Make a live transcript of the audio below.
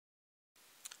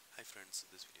Friends,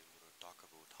 in this video I'm going to talk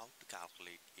about how to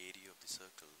calculate area of the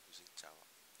circle using Java.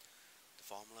 The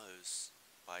formula is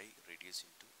pi radius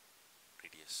into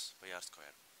radius by r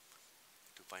square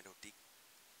to find out the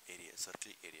area,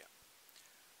 circle area.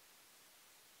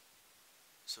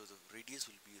 So the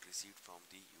radius will be received from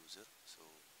the user. So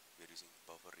we are using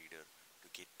buffer reader to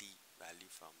get the value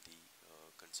from the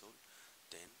console.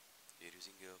 Then we are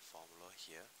using a formula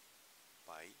here,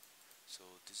 pi.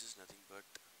 So this is nothing but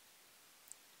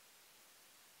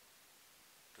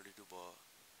 22 bar,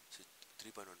 so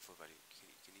 3.14 value.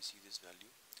 Can you see this value?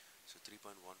 So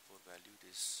 3.14 value, it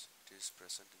is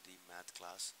present in the math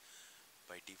class.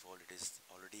 By default it is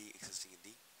already existing in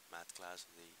the math class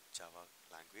in the Java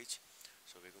language.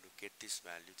 So we're going to get this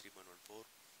value 3.14,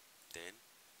 then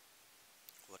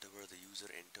whatever the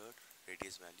user entered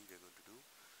radius value, we're going to do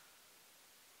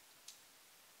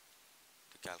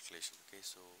the calculation. Okay,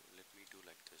 so let me do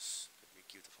like this. Let me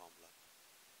give the formula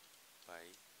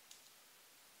pi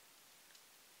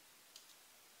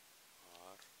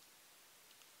r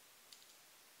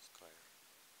square.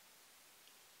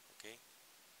 Okay,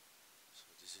 so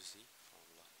this is the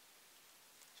formula.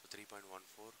 So 3.14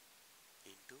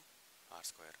 into r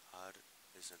square. R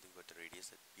is nothing but the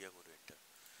radius that we are going to enter.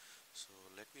 So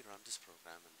let me run this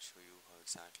program and show you how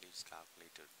exactly it's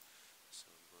calculated. So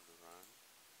I'm going to run.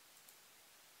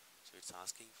 So it's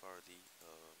asking for the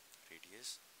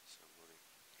radius. So I'm going to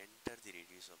enter the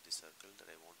radius of the circle that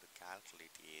I want to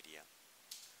calculate the area.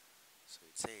 So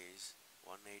it says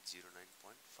 1809.56.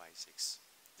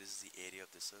 This is the area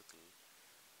of the circle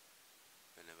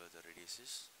whenever the radius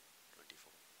is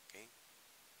 24. Okay.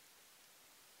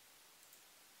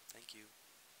 Thank you.